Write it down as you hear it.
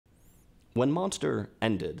When Monster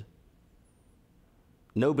ended,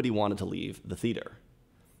 nobody wanted to leave the theater.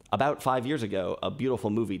 About 5 years ago, a beautiful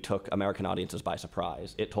movie took American audiences by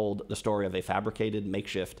surprise. It told the story of a fabricated,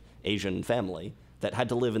 makeshift Asian family that had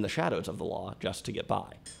to live in the shadows of the law just to get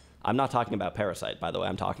by. I'm not talking about Parasite, by the way.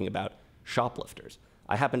 I'm talking about Shoplifters.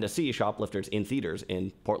 I happened to see Shoplifters in theaters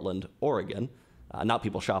in Portland, Oregon. Not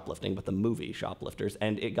people shoplifting, but the movie Shoplifters.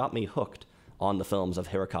 And it got me hooked on the films of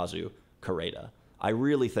Hirokazu Koreeda. I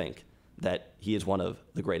really think that he is one of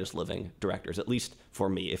the greatest living directors, at least for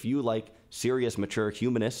me. If you like serious, mature,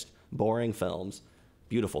 humanist, boring films,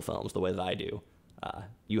 beautiful films, the way that I do,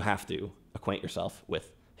 you have to acquaint yourself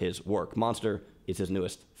with his work. Monster is his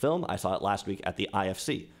newest film. I saw it last week at the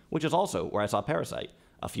IFC, which is also where I saw Parasite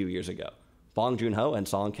a few years ago. Bong Joon-ho and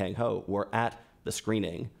Song Kang-ho were at the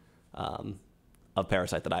screening of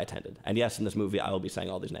Parasite that I attended. And yes, in this movie, I will be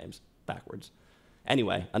saying all these names backwards.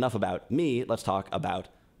 Anyway, enough about me. Let's talk about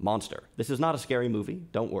Monster. This is not a scary movie,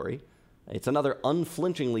 don't worry. It's another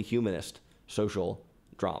unflinchingly humanist social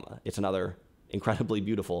drama. It's another incredibly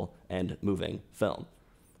beautiful and moving film.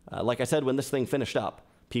 Like I said, when this thing finished up,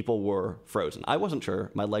 people were frozen. I wasn't sure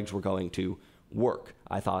my legs were going to work.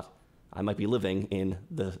 I thought I might be living in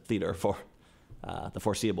the theater for the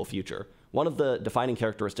foreseeable future. One of the defining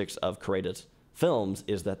characteristics of Koreeda's films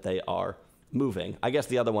is that they are moving. I guess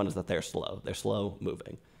the other one is that they're slow. They're slow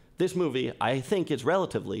moving. This movie, I think, is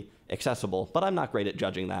relatively accessible, but I'm not great at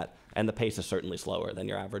judging that, and the pace is certainly slower than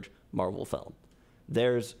your average Marvel film.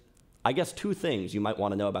 There's, I guess, two things you might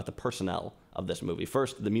want to know about the personnel of this movie.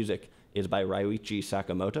 First, the music is by Ryuichi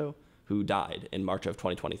Sakamoto, who died in March of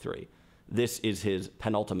 2023. This is his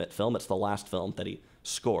penultimate film. It's the last film that he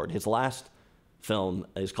scored. His last film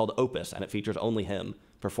is called Opus, and it features only him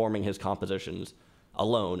performing his compositions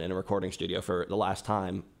alone in a recording studio for the last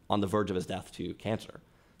time on the verge of his death to cancer.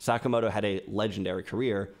 Sakamoto had a legendary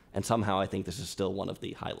career, and somehow I think this is still one of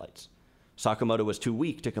the highlights. Sakamoto was too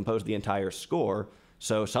weak to compose the entire score,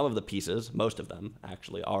 so some of the pieces, most of them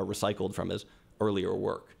actually, are recycled from his earlier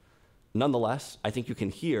work. Nonetheless, I think you can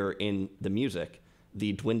hear in the music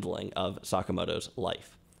the dwindling of Sakamoto's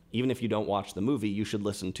life. Even if you don't watch the movie, you should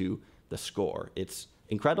listen to the score. It's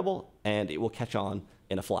incredible, and it will catch on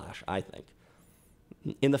in a flash, I think.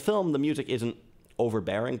 In the film, the music isn't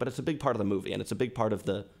overbearing, but it's a big part of the movie, and it's a big part of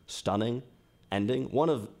the stunning ending. One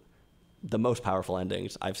of the most powerful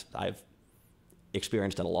endings I've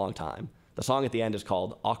experienced in a long time. The song at the end is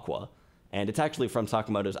called Aqua, and it's actually from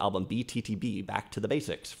Sakamoto's album BTTB, Back to the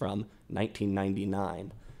Basics, from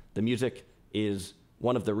 1999. The music is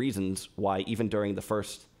one of the reasons why even during the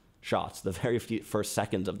first shots, the very first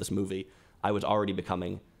seconds of this movie, I was already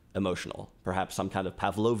becoming emotional, perhaps some kind of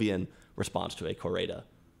Pavlovian response to a Koreeda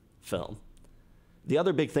film. The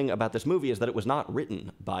other big thing about this movie is that it was not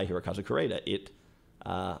written by Hirokazu Koreeda.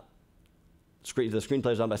 The screenplay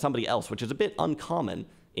was done by somebody else, which is a bit uncommon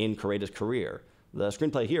in Koreeda's career. The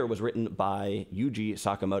screenplay here was written by Yuji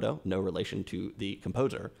Sakamoto, no relation to the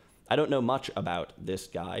composer. I don't know much about this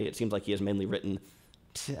guy. It seems like he has mainly written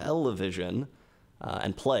television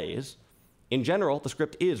and plays. In general, the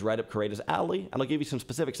script is right up Koreeda's alley, and I'll give you some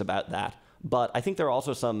specifics about that, but I think there are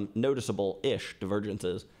also some noticeable-ish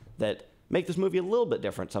divergences that make this movie a little bit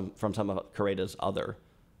different from some of Koreeda's other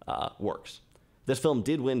works. This film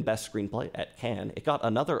did win Best Screenplay at Cannes. It got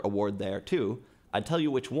another award there, too. I'd tell you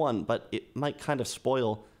which one, but it might kind of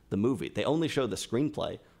spoil the movie. They only show the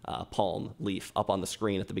screenplay palm leaf up on the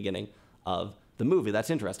screen at the beginning of the movie. That's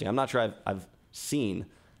interesting. I'm not sure I've seen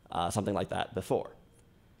something like that before.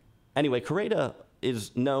 Anyway, Koreeda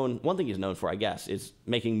is known, one thing he's known for, I guess, is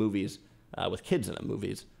making movies with kids in them,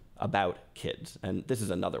 movies about kids, and this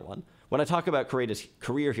is another one. When I talk about Koreeda's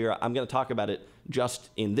career here, I'm going to talk about it just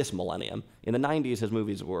in this millennium. In the 90s, his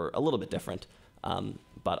movies were a little bit different,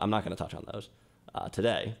 but I'm not going to touch on those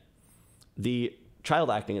today. The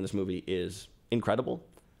child acting in this movie is incredible,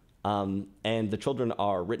 and the children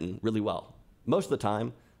are written really well. Most of the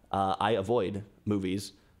time, I avoid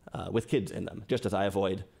movies with kids in them, just as I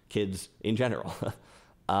avoid kids in general.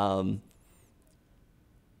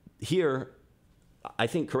 Here, I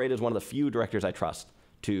think Koreeda is one of the few directors I trust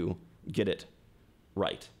to get it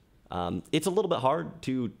right. It's a little bit hard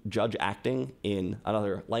to judge acting in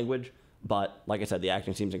another language, but like I said, the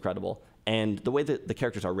acting seems incredible, and the way that the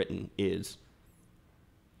characters are written is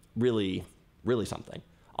really, really something.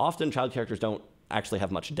 Often, child characters don't actually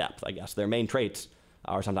have much depth, I guess. Their main traits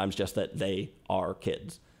are sometimes just that they are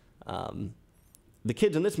kids. The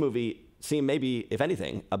kids in this movie seem maybe, if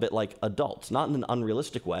anything, a bit like adults, not in an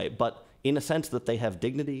unrealistic way, but in a sense that they have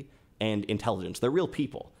dignity and intelligence. They're real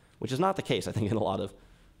people, which is not the case, I think, in a lot of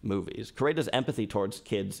movies. Koreeda's empathy towards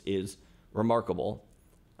kids is remarkable.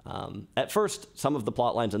 At first, some of the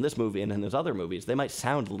plot lines in this movie and in his other movies, they might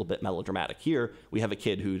sound a little bit melodramatic. Here, we have a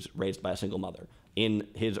kid who's raised by a single mother. In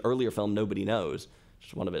his earlier film, Nobody Knows, which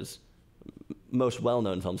is one of his most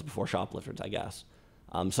well-known films before Shoplifters, I guess,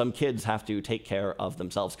 some kids have to take care of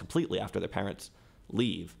themselves completely after their parents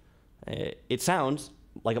leave. It sounds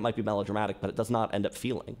like it might be melodramatic, but it does not end up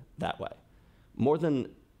feeling that way. More than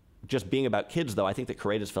just being about kids, though, I think that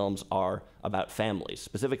Koreeda's films are about families,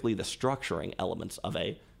 specifically the structuring elements of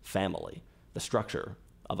a family, the structure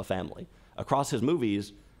of a family. Across his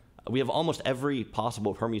movies, we have almost every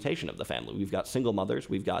possible permutation of the family. We've got single mothers,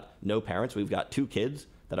 we've got no parents, we've got two kids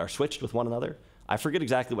that are switched with one another. I forget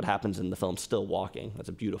exactly what happens in the film Still Walking. That's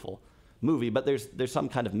a beautiful movie, but there's some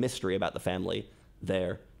kind of mystery about the family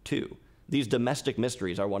there, too. These domestic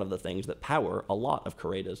mysteries are one of the things that power a lot of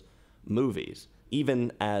Koreeda's movies.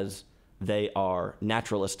 Even as they are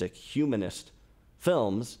naturalistic, humanist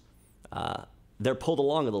films, they're pulled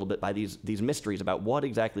along a little bit by these mysteries about what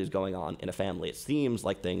exactly is going on in a family. It seems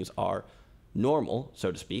like things are normal,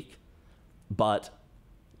 so to speak, but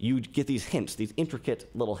you get these hints, these intricate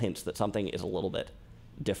little hints that something is a little bit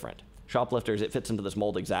different. Shoplifters, it fits into this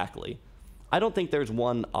mold exactly. I don't think there's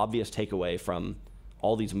one obvious takeaway from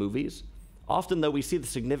all these movies. Often, though, we see the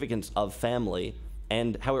significance of family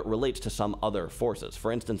and how it relates to some other forces.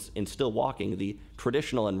 For instance, in Still Walking, the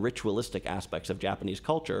traditional and ritualistic aspects of Japanese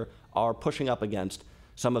culture are pushing up against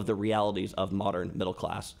some of the realities of modern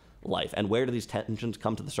middle-class life. And where do these tensions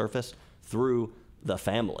come to the surface? Through the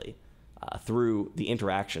family, through the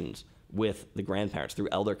interactions with the grandparents, through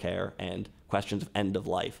elder care and questions of end of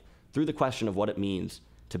life, through the question of what it means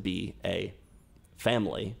to be a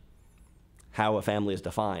family, how a family is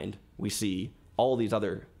defined. We see all these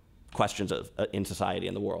other questions of in society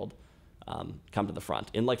and the world come to the front.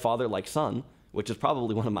 In Like Father, Like Son, which is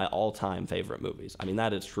probably one of my all-time favorite movies. I mean,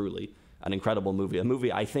 that is truly an incredible movie. A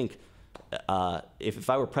movie I think, if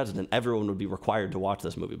I were president, everyone would be required to watch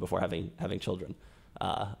this movie before having children.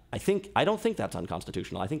 I don't think that's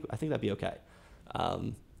unconstitutional. I think that'd be okay.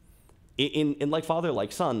 In Like Father,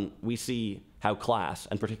 Like Son, we see how class,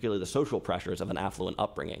 and particularly the social pressures of an affluent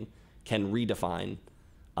upbringing, can redefine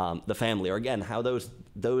the family, or again, how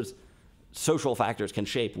those social factors can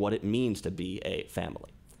shape what it means to be a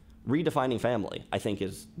family. Redefining family, I think,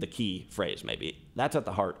 is the key phrase, maybe. That's at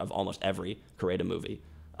the heart of almost every Koreeda movie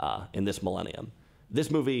in this millennium. This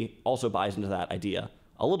movie also buys into that idea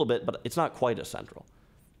a little bit, but it's not quite as central.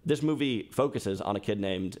 This movie focuses on a kid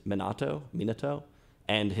named Minato,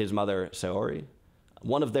 and his mother, Saori.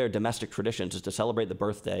 One of their domestic traditions is to celebrate the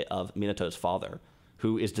birthday of Minato's father,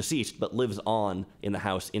 who is deceased but lives on in the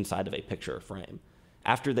house inside of a picture frame.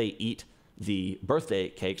 After they eat the birthday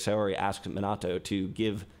cake, Saori asks Minato to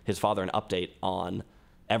give his father an update on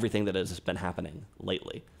everything that has been happening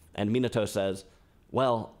lately. And Minato says,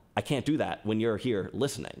 well, I can't do that when you're here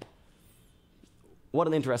listening. What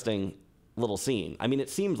an interesting little scene. I mean, it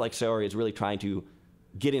seems like Saori is really trying to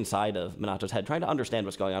get inside of Minato's head, trying to understand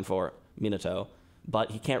what's going on for Minato, but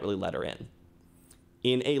he can't really let her in.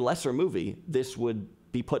 In a lesser movie, this would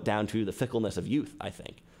be put down to the fickleness of youth, I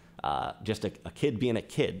think. Just a kid being a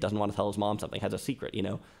kid, doesn't want to tell his mom something, has a secret,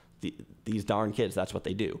 these darn kids, that's what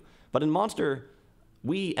they do. But in Monster,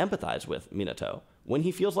 we empathize with Minato. When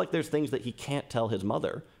he feels like there's things that he can't tell his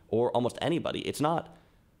mother or almost anybody, it's not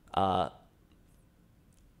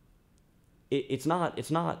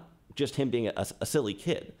just him being a silly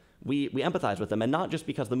kid. We empathize with him, and not just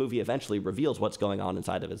because the movie eventually reveals what's going on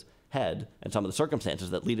inside of his head and some of the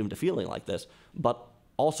circumstances that lead him to feeling like this, but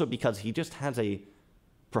also because he just has a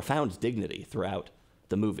profound dignity throughout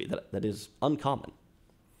the movie that is uncommon.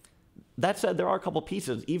 That said, there are a couple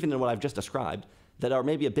pieces, even in what I've just described, that are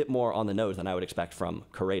maybe a bit more on the nose than I would expect from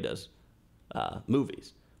Koreeda's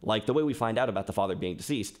movies. Like the way we find out about the father being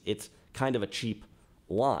deceased, it's kind of a cheap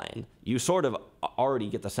line. You sort of already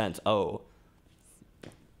get the sense, oh,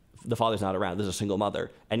 the father's not around, this is a single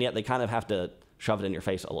mother, and yet they kind of have to shove it in your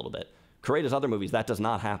face a little bit. Koreeda's other movies, that does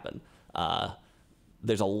not happen.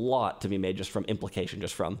 There's a lot to be made just from implication,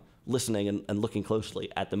 just from listening and looking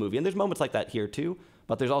closely at the movie. And there's moments like that here too,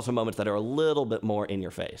 but there's also moments that are a little bit more in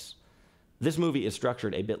your face. This movie is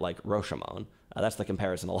structured a bit like Rashomon. That's the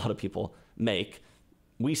comparison a lot of people make.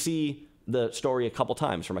 We see the story a couple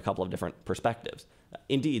times from a couple of different perspectives.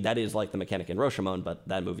 Indeed, that is like the mechanic in Rashomon, but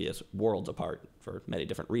that movie is worlds apart for many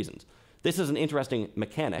different reasons. This is an interesting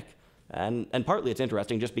mechanic, and partly it's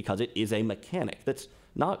interesting just because it is a mechanic that's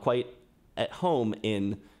not quite at home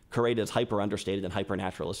in Koreeda's hyper-understated and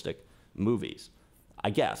hyper-naturalistic movies. I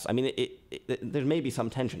guess. I mean, there may be some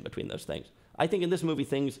tension between those things. I think in this movie,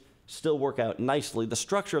 things still work out nicely. The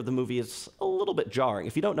structure of the movie is a little bit jarring.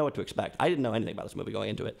 If you don't know what to expect, I didn't know anything about this movie going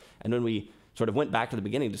into it. And when we sort of went back to the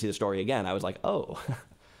beginning to see the story again, I was like, oh,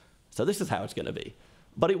 so this is how it's going to be.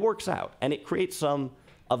 But it works out, and it creates some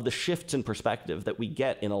of the shifts in perspective that we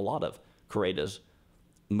get in a lot of Koreeda's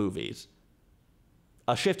movies.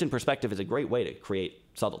 A shift in perspective is a great way to create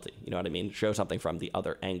subtlety, you know what I mean? Show something from the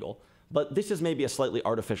other angle. But this is maybe a slightly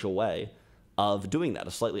artificial way of doing that,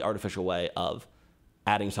 a slightly artificial way of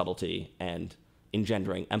adding subtlety and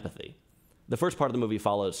engendering empathy. The first part of the movie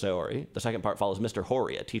follows Saori. The second part follows Mr.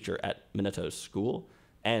 Hori, a teacher at Minato's school.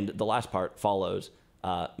 And the last part follows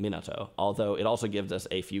Minato, although it also gives us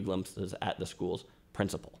a few glimpses at the school's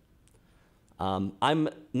principal. I'm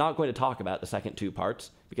not going to talk about the second two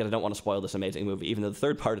parts because I don't want to spoil this amazing movie, even though the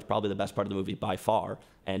third part is probably the best part of the movie by far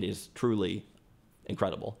and is truly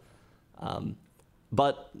incredible.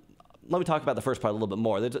 But let me talk about the first part a little bit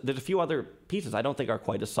more. There's a few other pieces I don't think are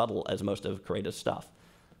quite as subtle as most of Koreeda's stuff.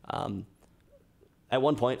 At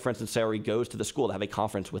one point, for instance, Saori goes to the school to have a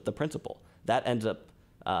conference with the principal. That ends up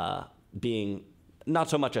being not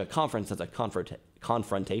so much a conference as a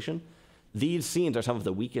confrontation. These scenes are some of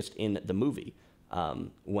the weakest in the movie,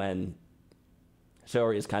 when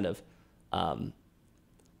Saori is kind of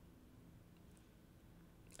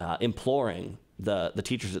imploring the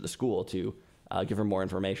teachers at the school to give her more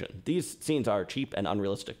information. These scenes are cheap and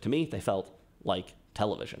unrealistic. To me, they felt like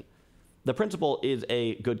television. The principal is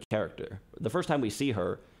a good character. The first time we see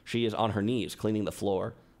her, she is on her knees cleaning the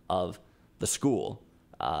floor of the school,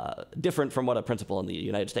 different from what a principal in the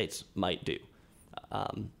United States might do.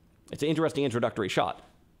 It's an interesting introductory shot.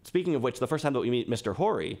 Speaking of which, the first time that we meet Mr.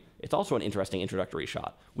 Hori, it's also an interesting introductory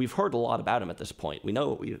shot. We've heard a lot about him at this point. We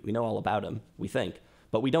know all about him, we think,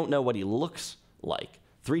 but we don't know what he looks like.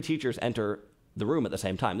 3 teachers enter the room at the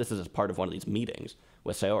same time. This is as part of one of these meetings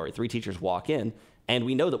with Saori. 3 teachers walk in, and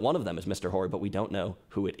we know that one of them is Mr. Hori, but we don't know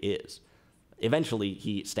who it is. Eventually,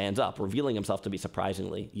 he stands up, revealing himself to be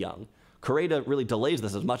surprisingly young. Koreeda really delays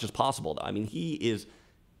this as much as possible, though. I mean, he is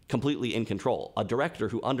completely in control. A director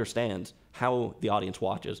who understands how the audience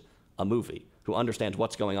watches a movie, who understands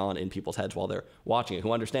what's going on in people's heads while they're watching it,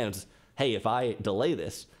 who understands, hey, if I delay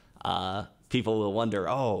this, people will wonder,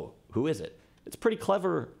 oh, who is it? It's a pretty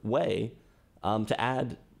clever way to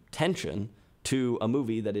add tension to a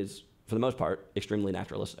movie that is, for the most part, extremely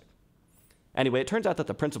naturalistic. Anyway, it turns out that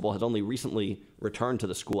the principal has only recently returned to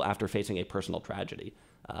the school after facing a personal tragedy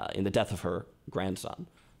in the death of her grandchild.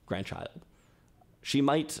 She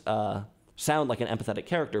might sound like an empathetic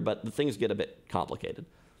character, but the things get a bit complicated.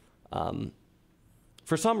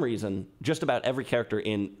 For some reason, just about every character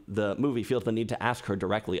in the movie feels the need to ask her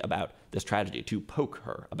directly about this tragedy, to poke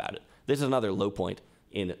her about it. This is another low point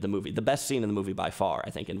in the movie. The best scene in the movie by far, I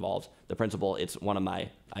think, involves the principal. It's one of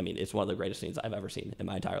the greatest scenes I've ever seen in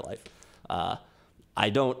my entire life. I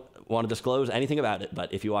don't want to disclose anything about it,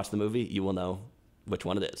 but if you watch the movie, you will know which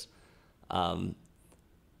one it is.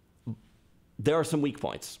 There are some weak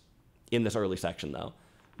points in this early section, though.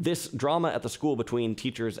 This drama at the school between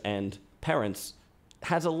teachers and parents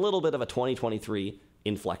has a little bit of a 2023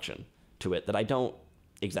 inflection to it that I don't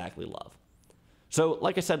exactly love. So,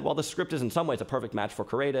 like I said, while the script is in some ways a perfect match for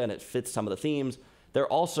Koreeda and it fits some of the themes, there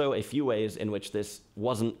are also a few ways in which this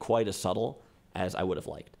wasn't quite as subtle as I would have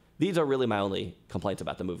liked. These are really my only complaints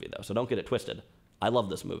about the movie, though, so don't get it twisted. I love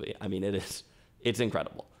this movie. I mean, it's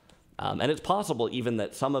incredible. And it's possible even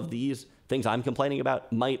that some of these things I'm complaining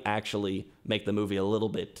about might actually make the movie a little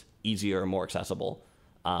bit easier, more accessible,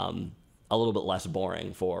 a little bit less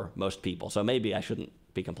boring for most people. So maybe I shouldn't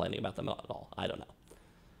be complaining about them at all. I don't know.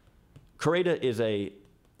 Koreeda is a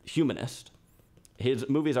humanist. His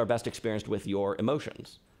movies are best experienced with your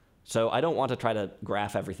emotions. So I don't want to try to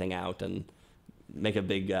graph everything out and make a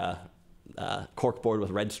big corkboard with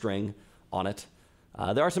red string on it.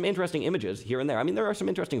 There are some interesting images here and there. I mean, there are some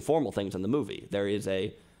interesting formal things in the movie. There is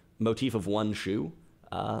a motif of one shoe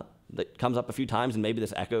that comes up a few times, and maybe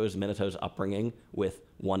this echoes Minato's upbringing with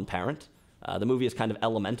one parent. The movie is kind of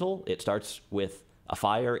elemental. It starts with a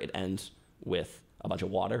fire. It ends with a bunch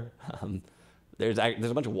of water. There's a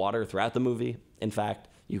bunch of water throughout the movie. In fact,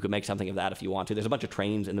 you could make something of that if you want to. There's a bunch of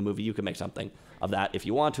trains in the movie. You could make something of that if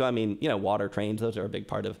you want to. I mean, water trains, those are a big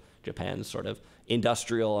part of Japan's sort of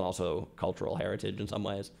industrial and also cultural heritage in some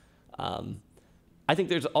ways. I think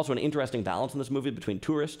there's also an interesting balance in this movie between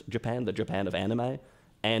tourist Japan, the Japan of anime,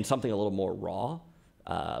 and something a little more raw.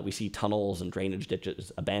 We see tunnels and drainage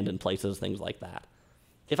ditches, abandoned places, things like that.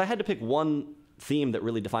 If I had to pick one theme that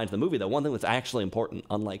really defines the movie, though, one thing that's actually important,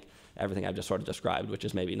 unlike everything I've just sort of described, which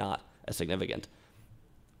is maybe not as significant,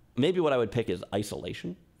 maybe what I would pick is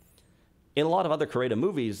isolation. In a lot of other Koreeda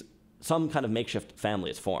movies, some kind of makeshift family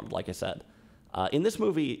is formed, like I said. In this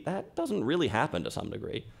movie, that doesn't really happen to some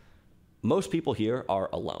degree. Most people here are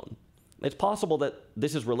alone. It's possible that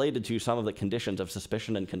this is related to some of the conditions of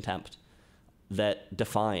suspicion and contempt that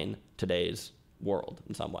define today's world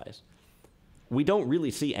in some ways. We don't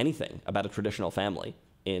really see anything about a traditional family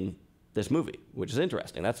in this movie, which is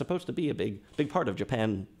interesting. That's supposed to be a big part of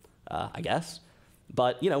Japan, I guess.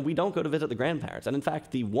 But, we don't go to visit the grandparents. And in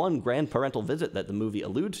fact, the one grandparental visit that the movie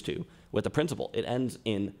alludes to with the principal, it ends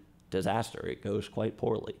in disaster. It goes quite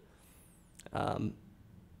poorly.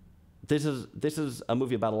 This is a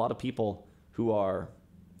movie about a lot of people who are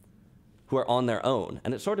on their own.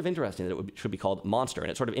 And it's sort of interesting that it should be called Monster. And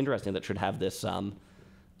it's sort of interesting that it should have this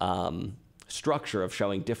structure of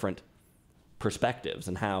showing different perspectives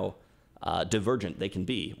and how divergent they can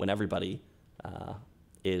be when everybody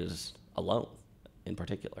is alone in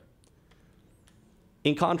particular.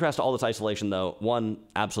 In contrast to all this isolation, though, one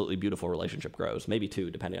absolutely beautiful relationship grows, maybe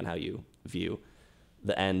two, depending on how you view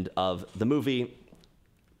the end of the movie.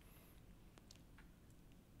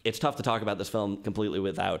 It's tough to talk about this film completely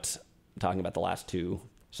without talking about the last two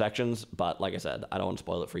sections, but like I said, I don't want to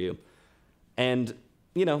spoil it for you. And,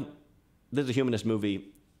 this is a humanist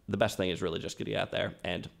movie. The best thing is really just getting out there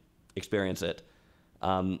and experience it.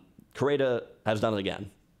 Koreeda has done it again,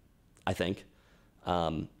 I think.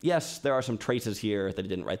 Yes, there are some traces here that he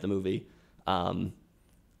didn't write the movie,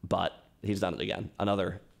 but he's done it again.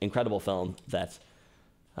 Another incredible film that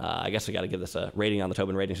I guess we got to give this a rating on the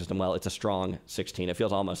Tobin rating system. Well, it's a strong 16. It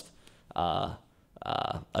feels almost a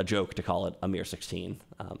joke to call it a mere 16.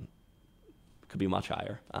 Could be much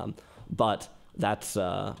higher. But that's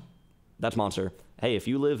Monster. Hey, if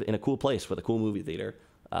you live in a cool place with a cool movie theater,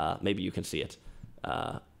 maybe you can see it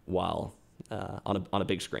while on a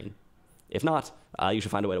big screen. If not, you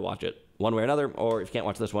should find a way to watch it one way or another. Or if you can't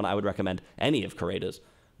watch this one, I would recommend any of Koreeda's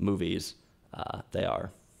movies. They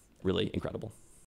are really incredible.